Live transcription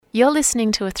You're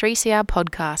listening to a 3CR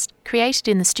podcast created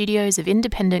in the studios of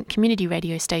independent community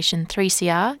radio station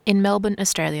 3CR in Melbourne,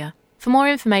 Australia. For more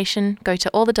information, go to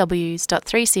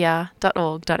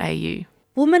allthews.3cr.org.au.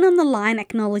 Woman on the Line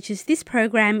acknowledges this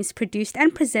program is produced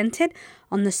and presented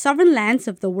on the sovereign lands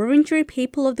of the Wurundjeri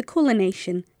people of the Kulin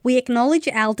Nation. We acknowledge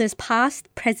elders past,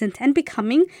 present and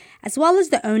becoming, as well as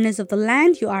the owners of the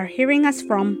land you are hearing us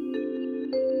from.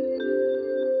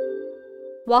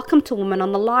 Welcome to Woman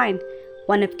on the Line,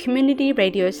 one of Community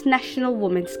Radio's national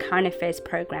women's current affairs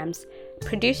programs,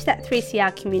 produced at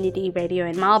 3CR Community Radio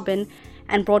in Melbourne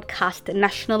and broadcast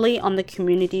nationally on the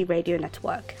Community Radio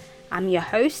Network. I'm your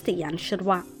host, Yan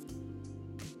Shirwa.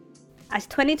 As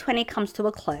 2020 comes to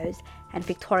a close and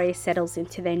Victoria settles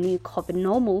into their new COVID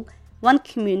normal, one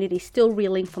community still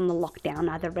reeling from the lockdown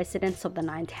are the residents of the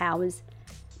Nine Towers.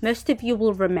 Most of you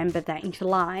will remember that in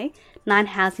July, 9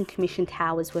 Housing Commission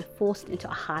towers were forced into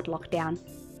a hard lockdown.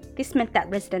 This meant that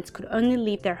residents could only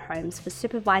leave their homes for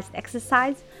supervised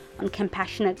exercise, on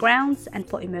compassionate grounds and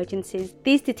for emergencies.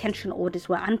 These detention orders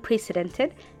were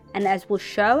unprecedented and, as we'll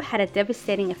show, had a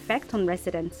devastating effect on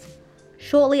residents.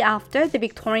 Shortly after, the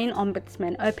Victorian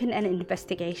Ombudsman opened an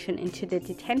investigation into the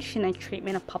detention and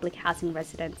treatment of public housing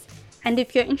residents. And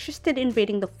if you're interested in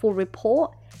reading the full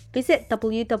report, visit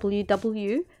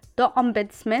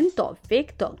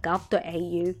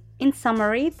www.ombudsman.vic.gov.au. In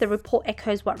summary, the report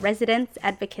echoes what residents,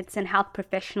 advocates and health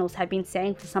professionals have been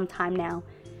saying for some time now,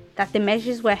 that the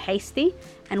measures were hasty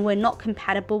and were not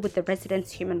compatible with the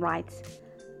residents' human rights.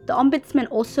 The Ombudsman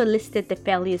also listed the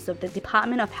failures of the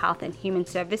Department of Health and Human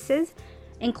Services,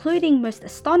 including, most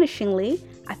astonishingly,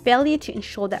 a failure to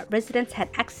ensure that residents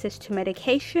had access to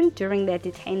medication during their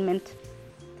detainment.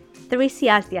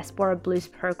 3CR's Diaspora Blues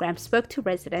program spoke to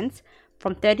residents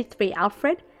from 33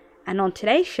 Alfred, and on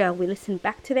today's show we listened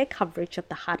back to their coverage of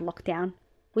the hard lockdown.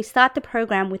 We start the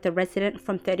program with a resident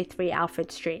from 33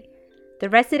 Alfred Street. The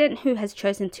resident, who has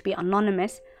chosen to be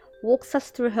anonymous, walks us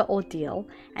through her ordeal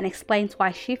and explains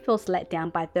why she feels let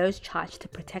down by those charged to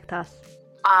protect us.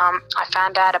 I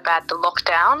found out about the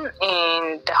lockdown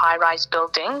in the high-rise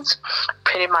buildings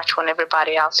pretty much when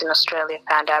everybody else in Australia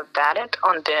found out about it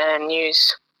on the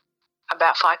news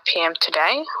about 5 p.m.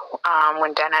 today,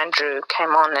 when Dan Andrew came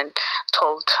on and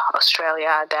told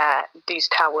Australia that these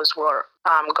towers were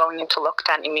going into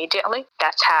lockdown immediately.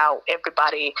 That's how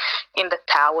everybody in the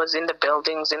towers, in the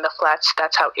buildings, in the flats,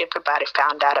 that's how everybody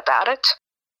found out about it.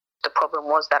 The problem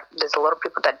was that there's a lot of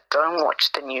people that don't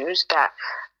watch the news that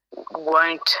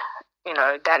won't,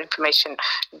 that information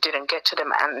didn't get to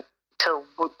them until,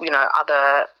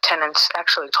 other tenants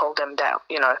actually told them that,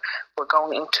 we're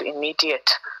going into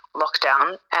immediate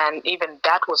lockdown. And even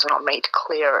that was not made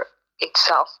clear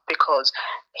itself, because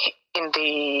in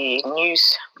the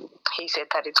news he said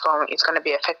that it's going to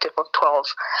be effective of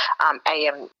 12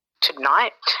 a.m.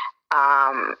 tonight.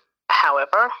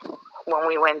 However, when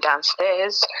we went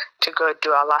downstairs to go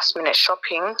do our last minute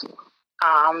shopping,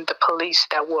 the police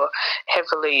that were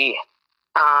heavily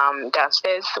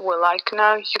downstairs were like,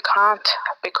 no, you can't,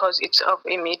 because it's up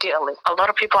immediately. A lot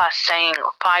of people are saying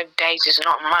 5 days is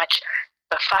not much,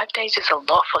 but 5 days is a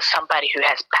lot for somebody who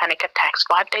has panic attacks.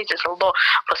 5 days is a lot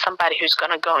for somebody who's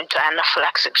going to go into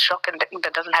anaphylactic shock and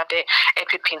that doesn't have their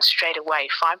EpiPen straight away.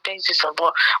 5 days is a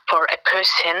lot for a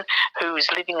person who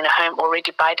is living in a home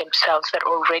already by themselves, that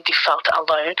already felt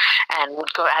alone and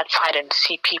would go outside and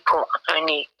see people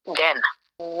only then.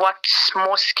 What's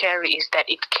more scary is that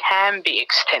it can be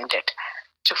extended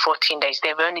to 14 days.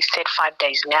 They've only said 5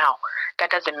 days now. That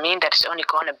doesn't mean that it's only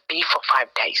going to be for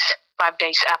 5 days. 5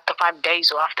 days, after 5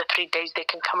 days or after 3 days, they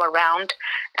can come around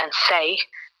and say,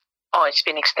 oh, it's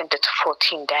been extended to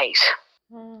 14 days.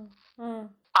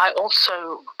 I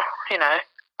also,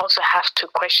 also have to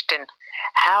question,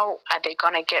 how are they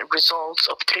going to get results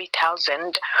of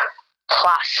 3,000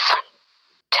 plus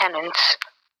tenants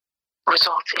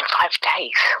results in 5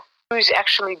 days? Who's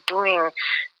actually doing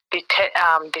the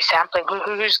sampling?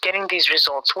 Who's getting these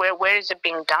results? Where is it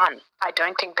being done? I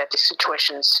don't think that the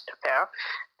situation is fair,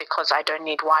 because I don't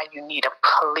need why you need a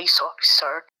police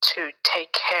officer to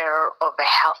take care of a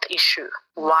health issue.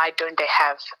 Why don't they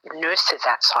have nurses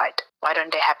outside? Why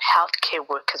don't they have healthcare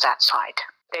workers outside?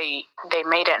 They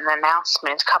made an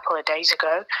announcement a couple of days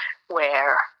ago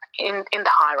where in the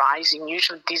high rise, and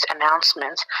usually these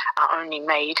announcements are only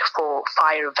made for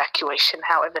fire evacuation.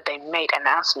 However, they made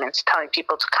announcements telling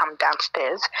people to come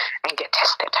downstairs and get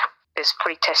tested. There's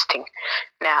free testing.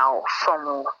 Now,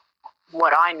 from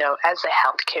what I know as a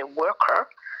healthcare worker,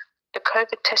 the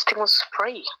COVID testing was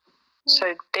free.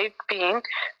 So they've been,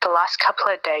 the last couple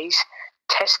of days,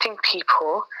 testing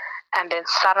people, and then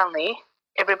suddenly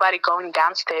everybody going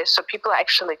downstairs. So people are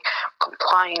actually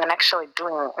complying and actually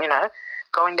doing,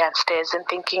 going downstairs and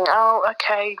thinking, oh,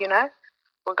 okay,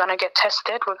 we're going to get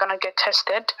tested.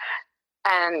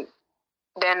 And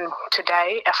then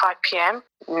today at 5 p.m.,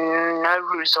 no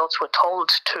results were told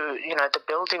to, the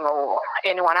building or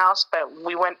anyone else, but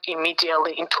we went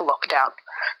immediately into lockdown.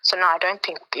 So no, I don't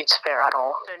think it's fair at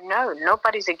all. So no,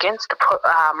 nobody's against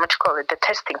the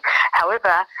testing.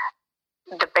 However,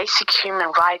 the basic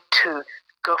human right to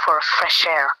go for a fresh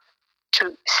air,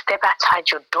 to step outside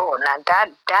your door. Now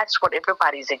that's what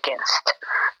everybody's against.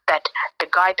 That the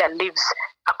guy that lives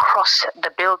across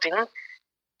the building,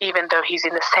 even though he's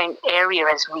in the same area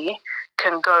as me,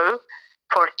 can go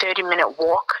for a 30-minute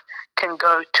walk, can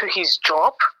go to his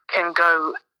job, can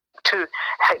go to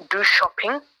do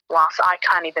shopping, whilst I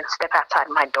can't even step outside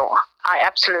my door. I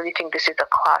absolutely think this is a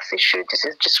class issue. This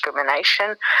is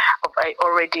discrimination of an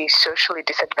already socially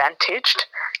disadvantaged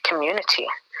community.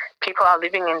 People are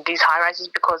living in these high-rises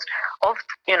because of,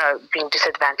 being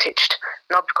disadvantaged,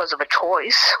 not because of a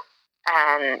choice.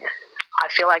 And I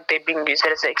feel like they're being used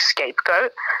as a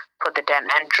scapegoat for the Dan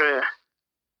Andrew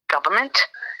government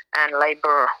and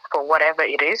Labor for whatever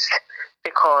it is,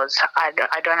 because I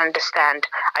don't understand.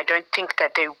 I don't think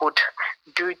that they would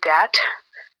do that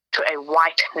to a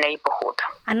white neighbourhood.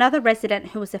 Another resident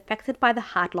who was affected by the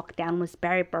hard lockdown was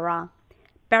Barry Barra.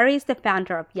 Barry is the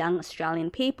founder of Young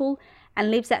Australian People and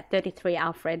lives at 33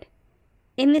 Alfred.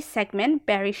 In this segment,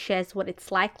 Barry shares what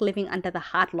it's like living under the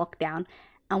hard lockdown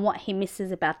and what he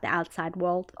misses about the outside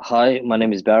world. Hi, my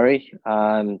name is Barry.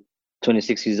 I'm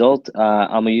 26 years old.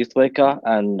 I'm a youth worker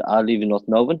and I live in North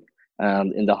Melbourne,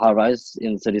 in the high rise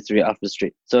in 33 Alfred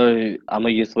Street. So I'm a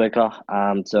youth worker.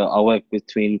 So I work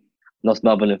between North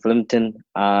Melbourne and Flemington.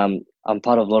 I'm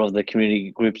part of a lot of the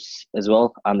community groups as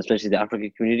well, especially the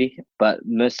African community, but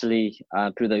mostly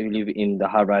people that live in the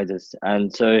high rises.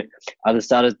 And so I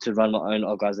decided to run my own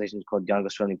organisation called Young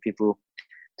Australian People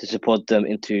to support them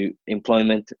into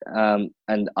employment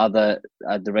and other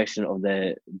direction of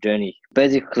their journey.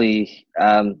 Basically,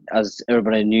 as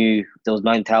everybody knew, there was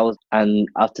 9 towers, and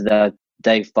after that,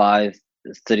 day 5,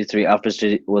 33 Alfred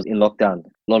Street was in lockdown.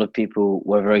 A lot of people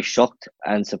were very shocked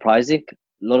and surprising. A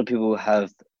lot of people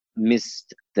have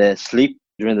missed their sleep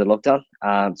during the lockdown.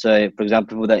 So, for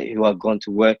example, people who have gone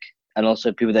to work and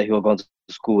also people who have gone to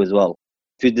school as well.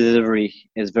 Food delivery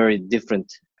is very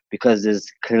different because there's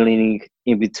cleaning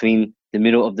in between the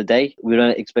middle of the day. We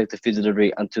don't expect the food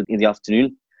delivery until in the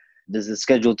afternoon. There's a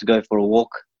schedule to go for a walk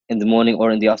in the morning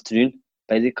or in the afternoon,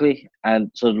 basically. And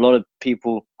so a lot of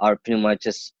people are pretty much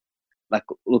just like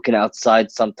looking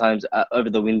outside sometimes over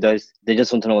the windows. They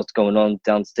just want to know what's going on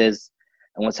downstairs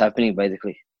and what's happening,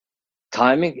 basically.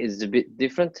 Timing is a bit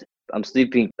different. I'm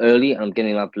sleeping early and I'm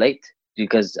getting up late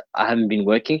because I haven't been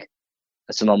working.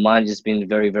 So my mind has been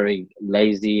very, very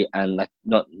lazy and like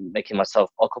not making myself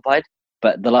occupied.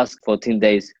 But the last 14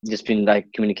 days, just been like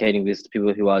communicating with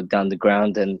people who are down the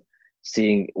ground and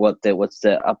seeing what's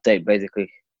the update,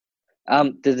 basically.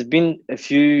 There's been a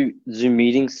few Zoom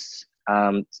meetings,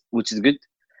 which is good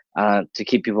to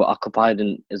keep people occupied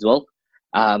and as well.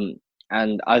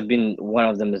 And I've been one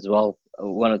of them as well,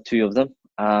 one or two of them.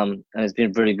 And it's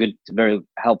been very good, very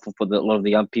helpful for a lot of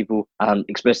the young people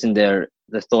expressing their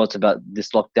thoughts about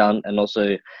this lockdown and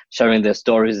also sharing their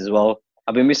stories as well.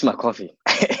 I've been missing my coffee.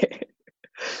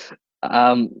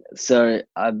 So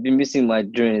I've been missing my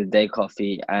during the day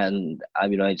coffee, and I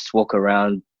just walk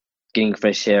around getting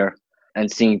fresh air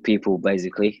and seeing people,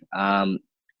 basically.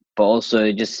 But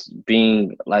also just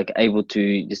being like able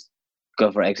to just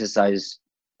go for exercise.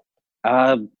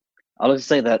 I like to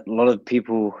say that a lot of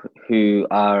people who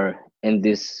are in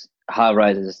this high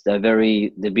rises, they've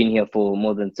been here for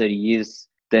more than 30 years.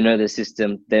 They know the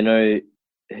system. They know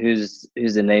who's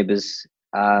the neighbors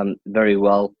very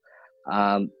well.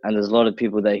 And there's a lot of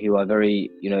people there who are very,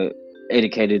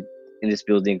 educated in this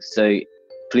building. So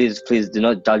please do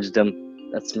not judge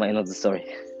them. That's my another story.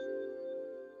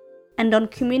 And on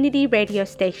community radio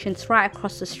stations right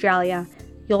across Australia,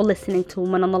 you're listening to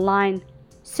Women on the Line.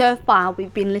 So far,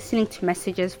 we've been listening to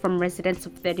messages from residents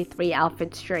of 33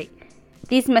 Alfred Street.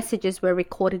 These messages were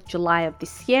recorded July of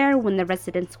this year when the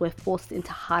residents were forced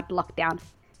into hard lockdown.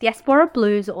 Diaspora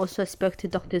Blues also spoke to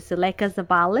Dr. Zuleika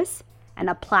Zavalis, an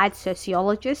applied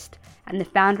sociologist, and the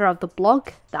founder of the blog,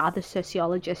 The Other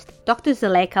Sociologist. Dr.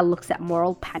 Zuleika looks at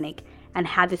moral panic and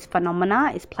how this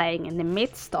phenomena is playing in the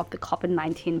midst of the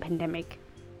COVID-19 pandemic.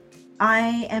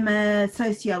 I am a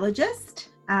sociologist.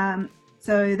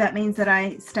 So that means that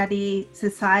I study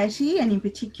society, and in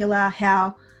particular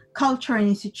how culture and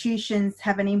institutions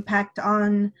have an impact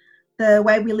on the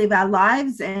way we live our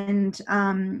lives and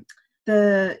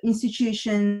the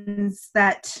institutions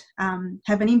that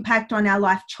have an impact on our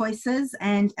life choices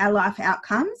and our life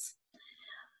outcomes.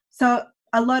 So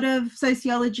a lot of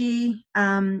sociology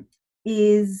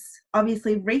is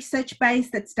obviously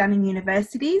research-based, that's done in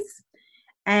universities,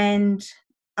 and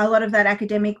a lot of that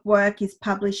academic work is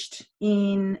published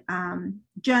in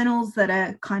journals that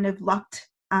are kind of locked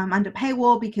under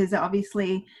paywall, because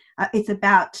obviously it's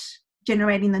about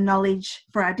generating the knowledge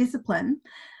for our discipline.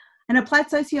 An applied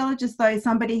sociologist, though, is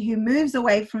somebody who moves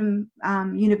away from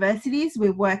universities. We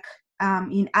work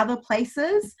in other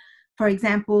places. For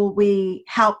example, we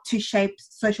help to shape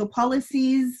social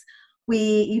policies.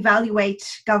 We evaluate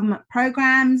government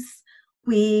programs.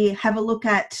 We have a look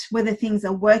at whether things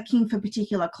are working for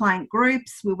particular client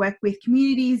groups. We work with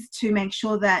communities to make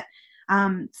sure that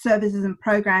services and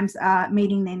programs are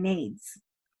meeting their needs.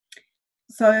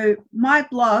 So my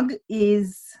blog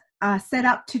is set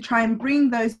up to try and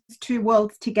bring those two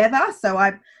worlds together. So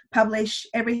I publish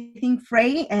everything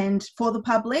free and for the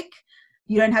public.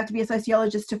 You don't have to be a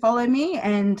sociologist to follow me.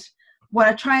 And what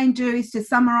I try and do is to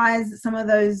summarize some of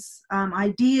those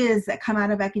ideas that come out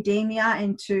of academia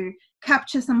and to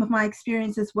capture some of my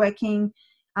experiences working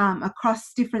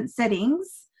across different settings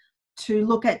to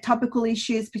look at topical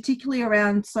issues, particularly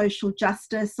around social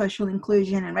justice, social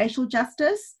inclusion, and racial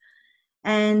justice.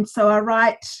 And so I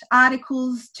write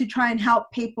articles to try and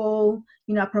help people,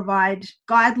 provide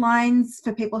guidelines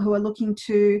for people who are looking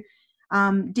to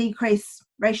decrease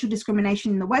racial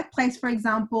discrimination in the workplace, for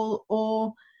example,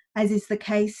 or, as is the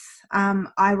case,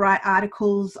 I write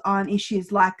articles on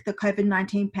issues like the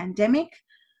COVID-19 pandemic.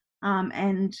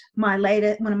 And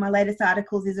one of my latest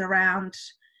articles is around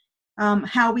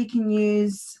how we can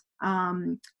use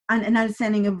an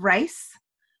understanding of race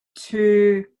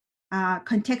to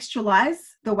contextualize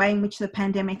the way in which the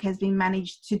pandemic has been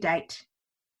managed to date.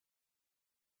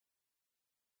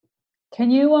 Can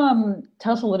you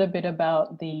tell us a little bit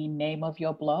about the name of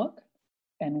your blog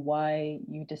and why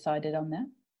you decided on that?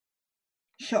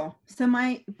 Sure. So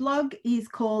my blog is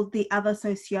called The Other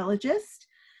Sociologist.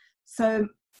 So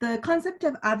the concept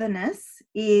of otherness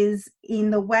is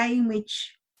in the way in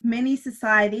which many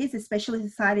societies, especially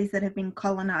societies that have been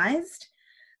colonized,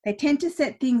 they tend to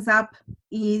set things up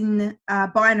in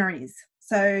binaries.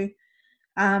 So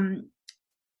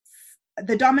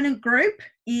the dominant group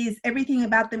is everything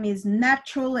about them is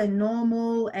natural and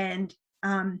normal and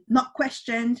not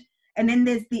questioned. And then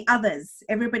there's the others,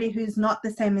 everybody who's not the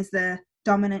same as the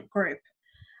dominant group.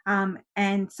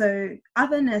 And so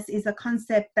otherness is a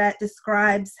concept that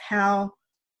describes how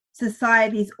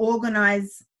societies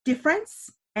organize difference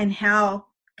and how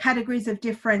categories of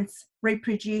difference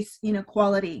reproduce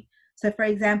inequality. So, for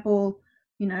example,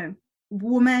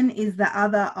 woman is the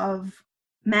other of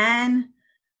man.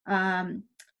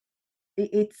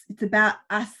 It's about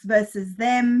us versus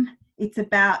them. It's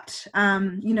about,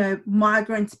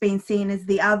 migrants being seen as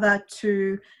the other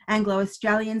to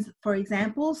Anglo-Australians, for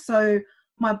example. So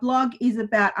my blog is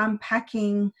about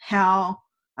unpacking how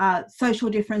social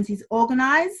difference is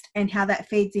organised and how that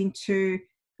feeds into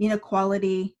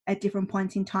inequality at different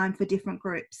points in time for different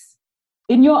groups.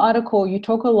 In your article, you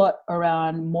talk a lot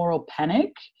around moral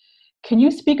panic. Can you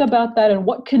speak about that and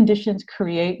what conditions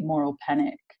create moral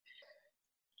panic?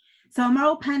 So a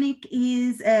moral panic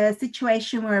is a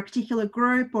situation where a particular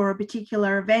group or a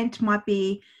particular event might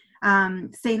be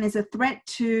seen as a threat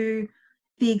to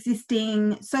the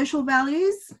existing social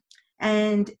values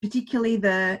and particularly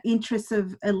the interests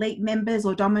of elite members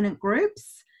or dominant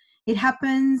groups. It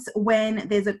happens when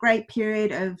there's a great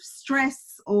period of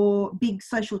stress or big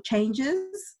social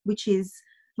changes, which is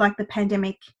like the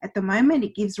pandemic at the moment.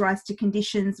 It gives rise to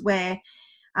conditions where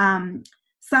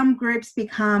some groups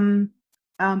become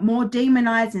more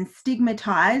demonized and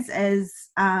stigmatized as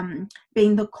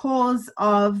being the cause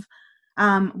of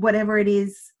whatever it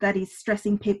is that is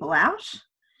stressing people out.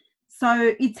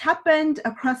 So it's happened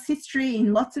across history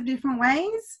in lots of different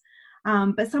ways.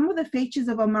 But some of the features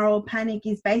of a moral panic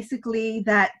is basically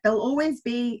that there'll always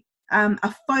be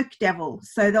a folk devil.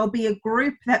 So there'll be a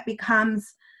group that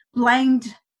becomes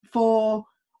blamed for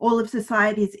all of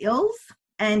society's ills.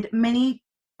 And in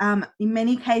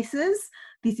many cases,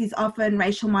 this is often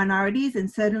racial minorities,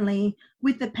 and certainly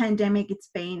with the pandemic, it's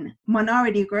been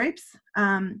minority groups.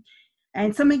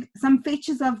 And some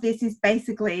features of this is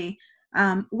basically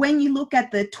when you look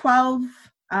at the 12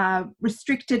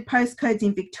 restricted postcodes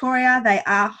in Victoria, they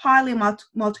are highly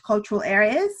multicultural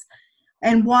areas.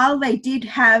 And while they did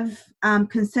have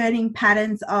concerning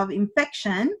patterns of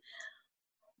infection,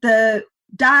 the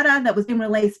data that was being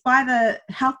released by the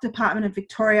Health Department of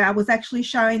Victoria was actually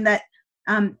showing that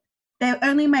they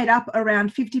only made up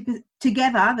around 50%,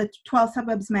 together, the 12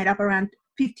 suburbs made up around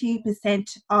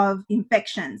 50% of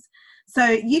infections. So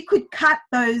you could cut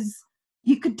those,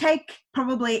 you could take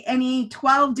probably any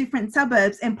 12 different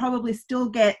suburbs and probably still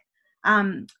get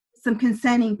some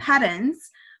concerning patterns.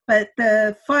 But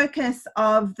the focus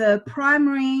of the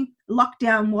primary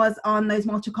lockdown was on those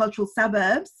multicultural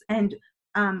suburbs and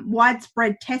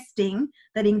widespread testing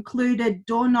that included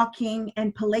door knocking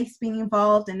and police being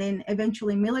involved, and then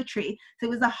eventually military. So it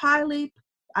was a highly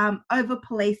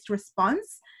over-policed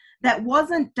response that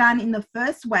wasn't done in the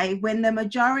first wave, when the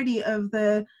majority of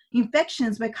the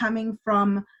infections were coming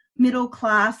from middle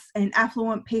class and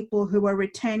affluent people who were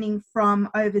returning from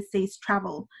overseas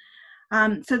travel.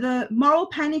 So the moral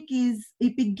panic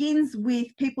it begins with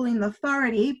people in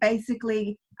authority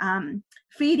basically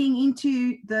feeding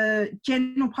into the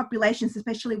general populations,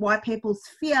 especially white people's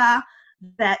fear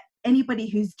that anybody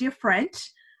who's different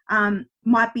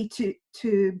might be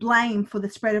to blame for the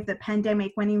spread of the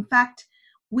pandemic, when in fact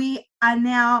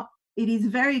it is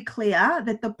very clear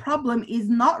that the problem is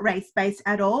not race-based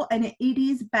at all, and it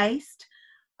is based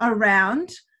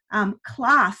around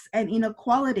class and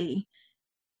inequality.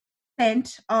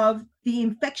 Of the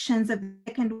infections of the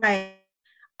second wave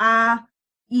are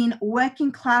in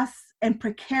working class and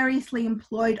precariously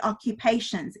employed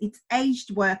occupations. It's aged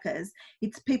workers,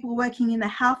 it's people working in the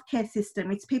healthcare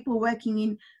system, it's people working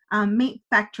in meat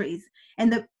factories.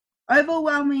 And the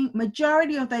overwhelming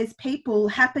majority of those people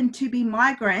happen to be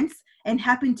migrants and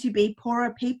happen to be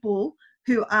poorer people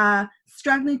who are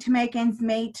struggling to make ends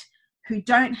meet, who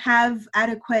don't have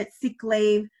adequate sick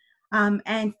leave,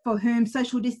 and for whom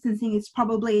social distancing is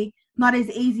probably not as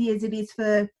easy as it is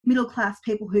for middle class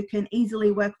people who can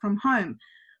easily work from home.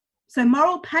 So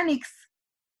moral panics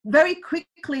very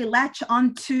quickly latch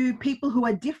onto people who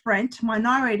are different,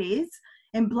 minorities,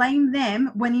 and blame them,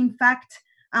 when in fact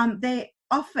they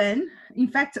often, in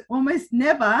fact almost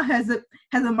never has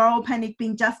a moral panic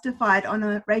been justified on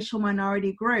a racial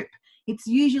minority group. It's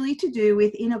usually to do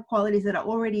with inequalities that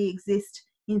already exist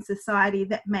in society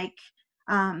that make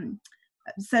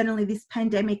certainly this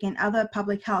pandemic and other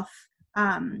public health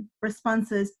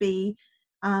responses be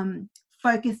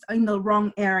focused in the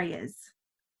wrong areas.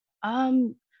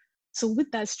 So with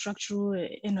that structural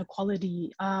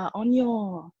inequality, on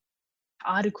your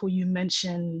article you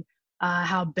mentioned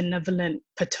how benevolent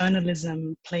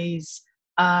paternalism plays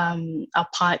a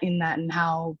part in that, and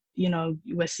how, you know,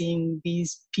 we're seeing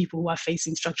these people who are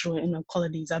facing structural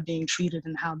inequalities are being treated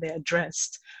and how they're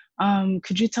addressed.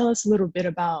 Could you tell us a little bit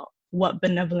about what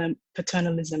benevolent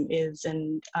paternalism is,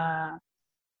 and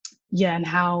and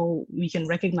how we can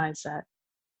recognize that?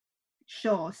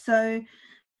 Sure. So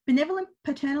benevolent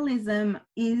paternalism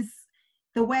is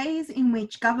the ways in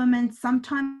which governments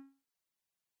sometimes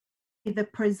the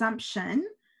presumption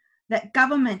that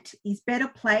government is better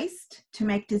placed to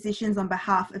make decisions on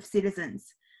behalf of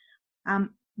citizens.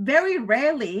 Very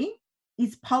rarely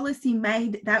is policy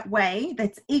made that way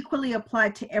that's equally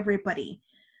applied to everybody.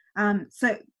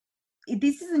 So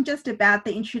this isn't just about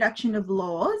the introduction of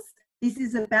laws. This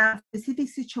is about specific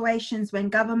situations when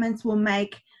governments will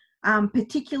make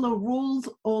particular rules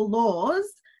or laws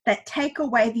that take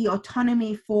away the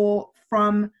autonomy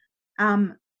from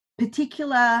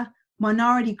particular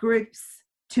minority groups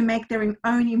to make their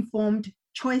own informed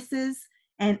choices,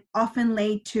 and often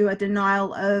lead to a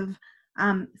denial of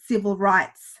civil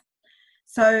rights.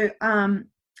 So an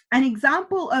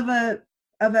example of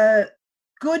a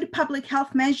good public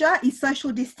health measure is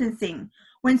social distancing.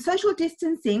 When social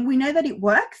distancing, we know that it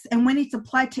works, and when it's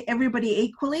applied to everybody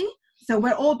equally, so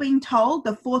we're all being told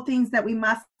the 4 things that we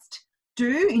must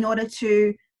do in order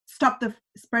to stop the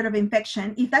spread of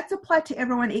infection. If that's applied to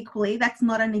everyone equally, that's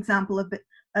not an example of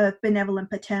benevolent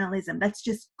paternalism. That's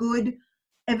just good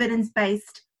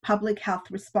evidence-based public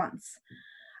health response.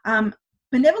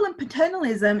 Benevolent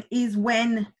paternalism is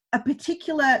when a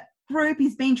particular group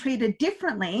is being treated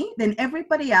differently than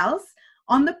everybody else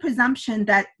on the presumption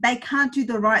that they can't do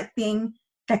the right thing,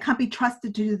 they can't be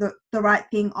trusted to do the right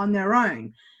thing on their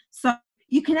own. So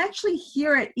you can actually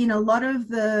hear it in a lot of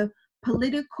the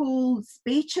political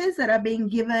speeches that are being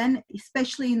given,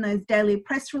 especially in those daily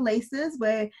press releases,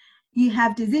 where you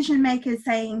have decision makers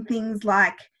saying things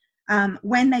like,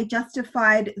 when they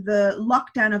justified the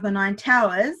lockdown of the 9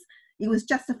 towers, it was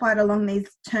justified along these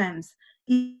terms: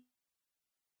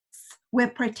 we're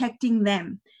protecting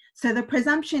them. So the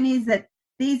presumption is that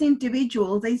these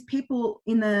individuals, these people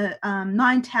in the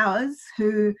 9 towers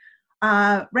who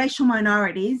are racial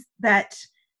minorities, that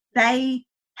they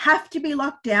have to be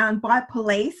locked down by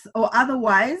police, or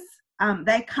otherwise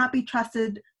they can't be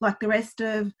trusted like the rest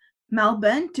of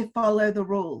Melbourne to follow the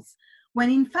rules. when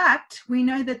in fact we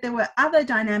know that there were other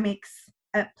dynamics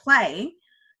at play,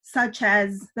 such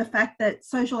as the fact that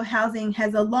social housing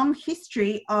has a long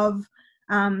history of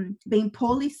being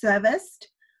poorly serviced.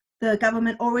 The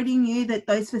government already knew that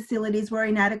those facilities were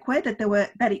inadequate,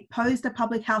 that it posed a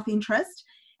public health interest,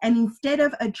 and instead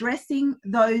of addressing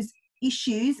those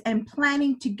issues and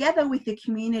planning together with the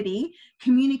community,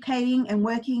 communicating and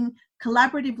working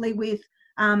collaboratively with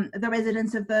the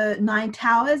residents of the Nine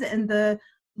Towers and the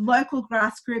local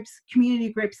grassroots,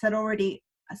 community groups that already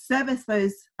service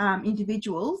those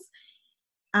individuals,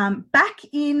 back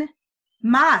in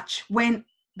March, when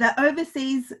the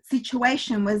overseas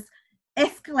situation was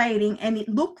escalating and it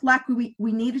looked like we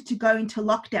needed to go into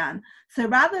lockdown. So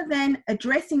rather than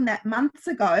addressing that months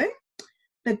ago,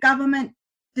 the government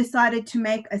decided to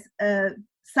make a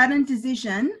sudden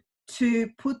decision to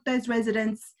put those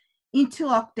residents into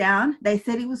lockdown. They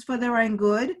said it was for their own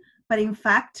good, but in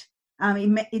fact,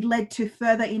 it led to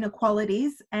further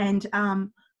inequalities and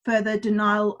further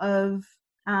denial of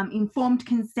informed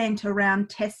consent around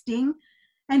testing.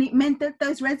 And it meant that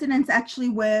those residents actually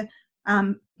were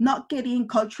not getting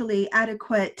culturally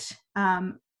adequate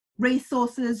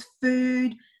resources,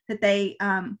 food, that they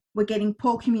were getting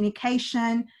poor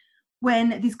communication,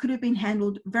 when this could have been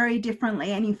handled very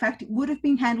differently. And in fact, it would have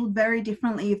been handled very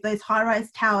differently if those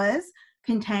high-rise towers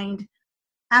contained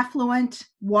affluent,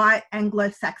 white,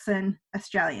 Anglo-Saxon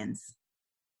Australians.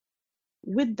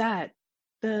 With that,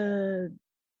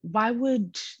 why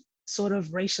would sort of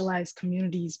racialized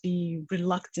communities be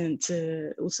reluctant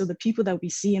to, also the people that we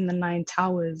see in the Nine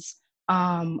Towers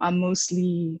are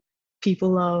mostly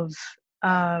people of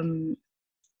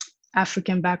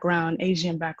African background,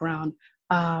 Asian background,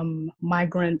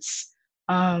 migrants,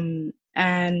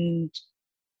 and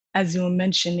as you were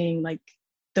mentioning, like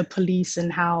the police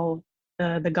and how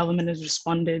the government has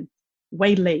responded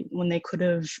way late when they could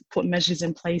have put measures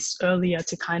in place earlier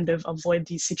to kind of avoid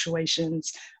these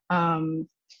situations.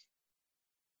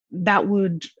 That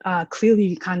would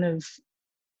clearly kind of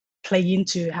play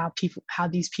into how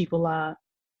these people are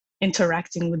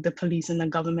interacting with the police and the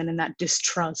government, and that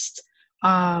distrust.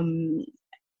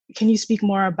 Can you speak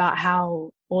more about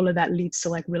how all of that leads to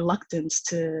like reluctance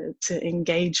to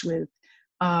engage with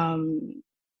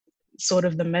sort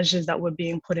of the measures that were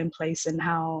being put in place and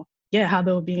how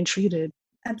they were being treated?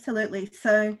 Absolutely.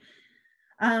 So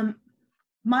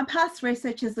my past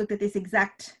research has looked at this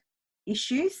exact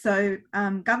issue. So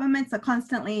governments are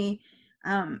constantly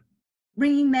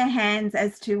wringing their hands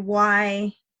as to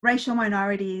why racial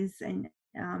minorities and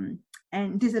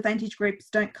disadvantaged groups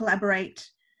don't collaborate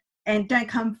and don't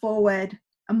come forward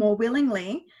more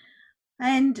willingly.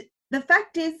 And the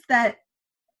fact is that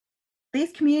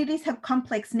these communities have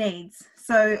complex needs.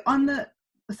 So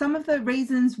some of the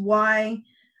reasons why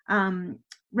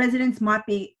residents might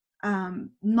be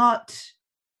not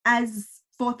as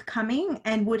forthcoming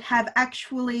and would have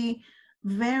actually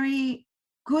very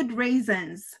good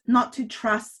reasons not to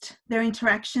trust their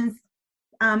interactions,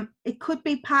 it could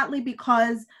be partly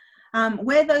because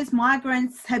where those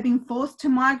migrants have been forced to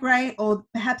migrate, or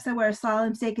perhaps they were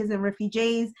asylum seekers and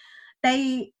refugees,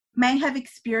 they may have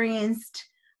experienced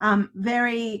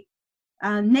very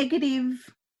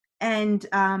negative and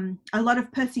a lot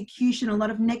of persecution, a lot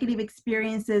of negative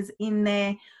experiences in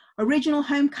their original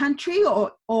home country,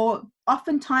 or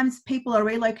oftentimes people are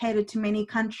relocated to many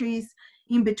countries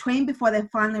in between before they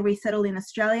finally resettle in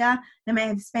Australia. They may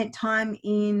have spent time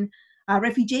in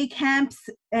refugee camps,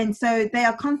 and so they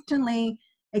are constantly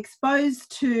exposed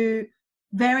to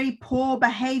very poor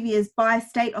behaviours by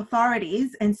state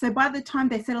authorities. And so by the time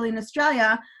they settle in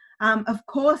Australia, of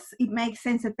course, it makes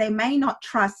sense that they may not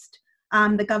trust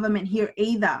the government here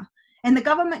either. And the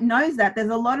government knows that. There's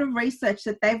a lot of research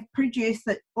that they've produced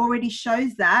that already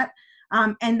shows that.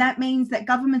 And that means that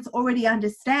governments already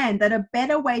understand that a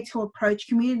better way to approach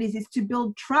communities is to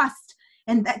build trust,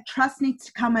 and that trust needs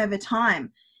to come over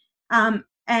time.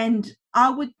 And I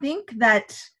would think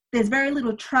that there's very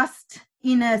little trust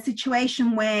in a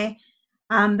situation where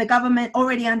the government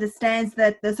already understands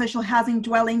that the social housing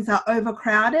dwellings are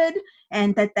overcrowded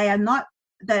and that they are not,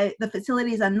 the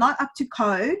facilities are not up to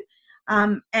code,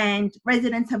 and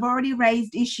residents have already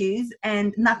raised issues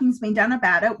and nothing's been done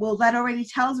about it. Well, that already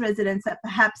tells residents that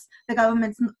perhaps the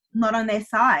government's not on their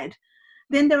side.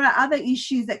 Then there are other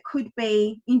issues that could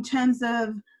be in terms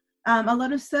of a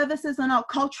lot of services are not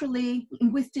culturally,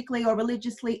 linguistically, or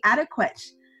religiously adequate.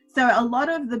 So a lot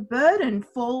of the burden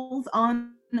falls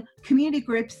on community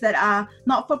groups that are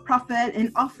not-for-profit,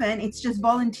 and often it's just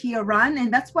volunteer run,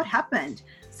 and that's what happened.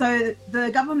 So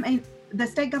the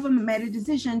state government made a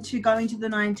decision to go into the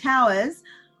Nine Towers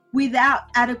without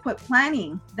adequate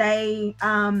planning. They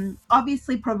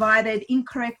obviously provided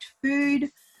incorrect food.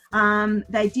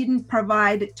 They didn't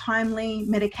provide timely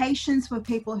medications for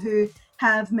people who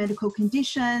have medical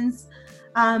conditions.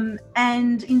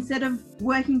 And instead of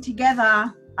working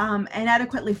together and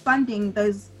adequately funding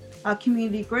those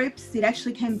community groups, it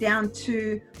actually came down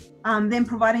to them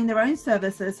providing their own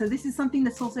services. So this is something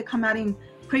that's also come out in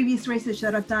previous research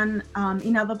that I've done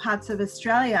in other parts of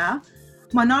Australia.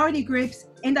 Minority groups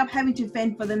end up having to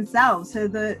fend for themselves. So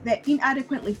they're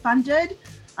inadequately funded.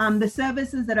 The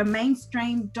services that are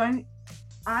mainstream aren't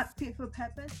fit for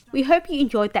purpose. We hope you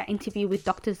enjoyed that interview with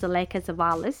Dr. Zuleika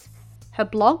Zavalis. Her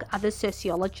blog, Other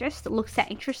Sociologists, looks at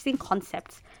interesting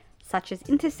concepts such as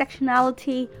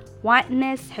intersectionality,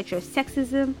 whiteness,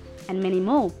 heterosexism, and many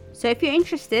more. So if you're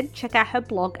interested, check out her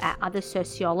blog at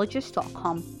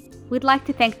othersociologist.com. We'd like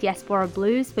to thank Diaspora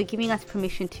Blues for giving us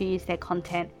permission to use their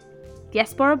content.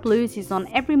 Diaspora Blues is on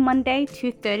every Monday,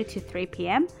 2:30 to 3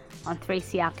 p.m. on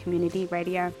 3CR Community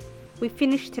Radio. We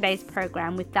finished today's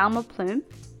program with Thelma Plume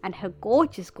and her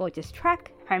gorgeous, gorgeous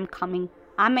track, Homecoming.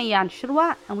 I'm Ayan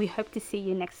Shirwa, and we hope to see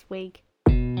you next week.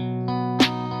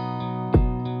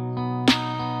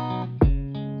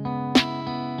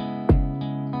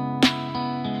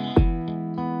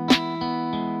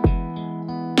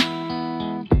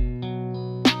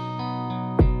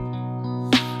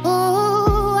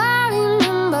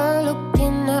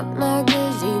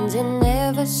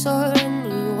 Saw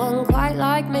anyone quite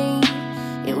like me.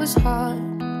 It was hard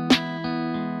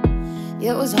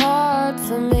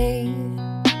for me.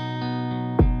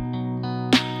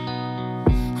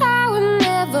 I would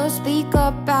never speak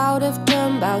up out of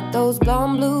turn about those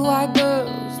blonde blue-eyed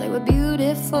girls. They were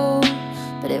beautiful,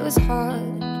 but it was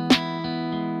hard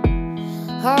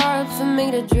for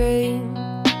me to dream.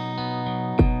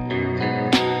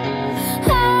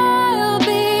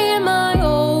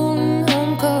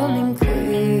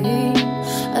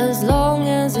 As long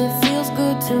as it feels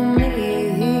good to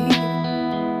me,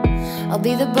 I'll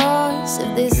be the boss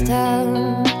of this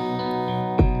town.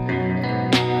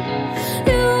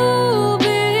 You'll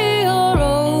be your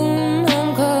own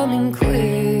homecoming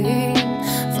queen.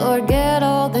 Forget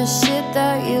all the shit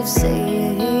that you've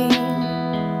seen.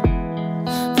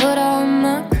 Put on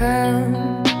my crown.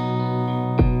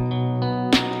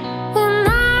 When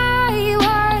I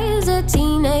was a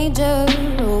teenager,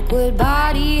 awkward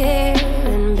body hair,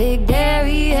 big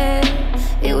derriere,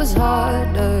 it was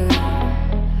harder,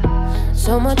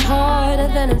 so much harder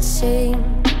than it seemed.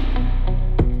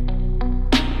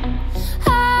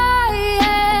 I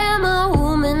am a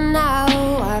woman now,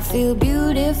 I feel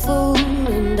beautiful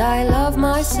and I love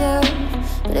myself,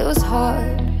 but it was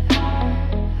hard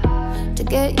to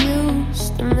get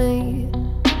used to me.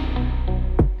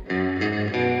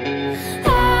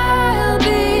 I'll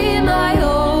be my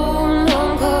own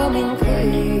homecoming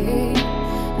queen.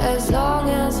 As long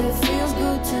as it feels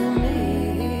good to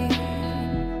me,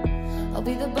 I'll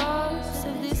be the boss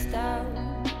of this town.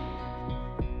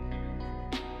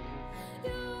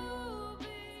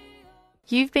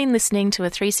 You've been listening to a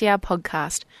 3CR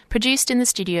podcast produced in the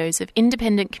studios of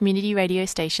independent community radio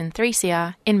station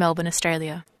 3CR in Melbourne,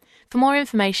 Australia. For more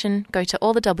information, go to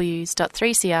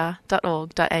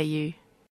allthews.3cr.org.au.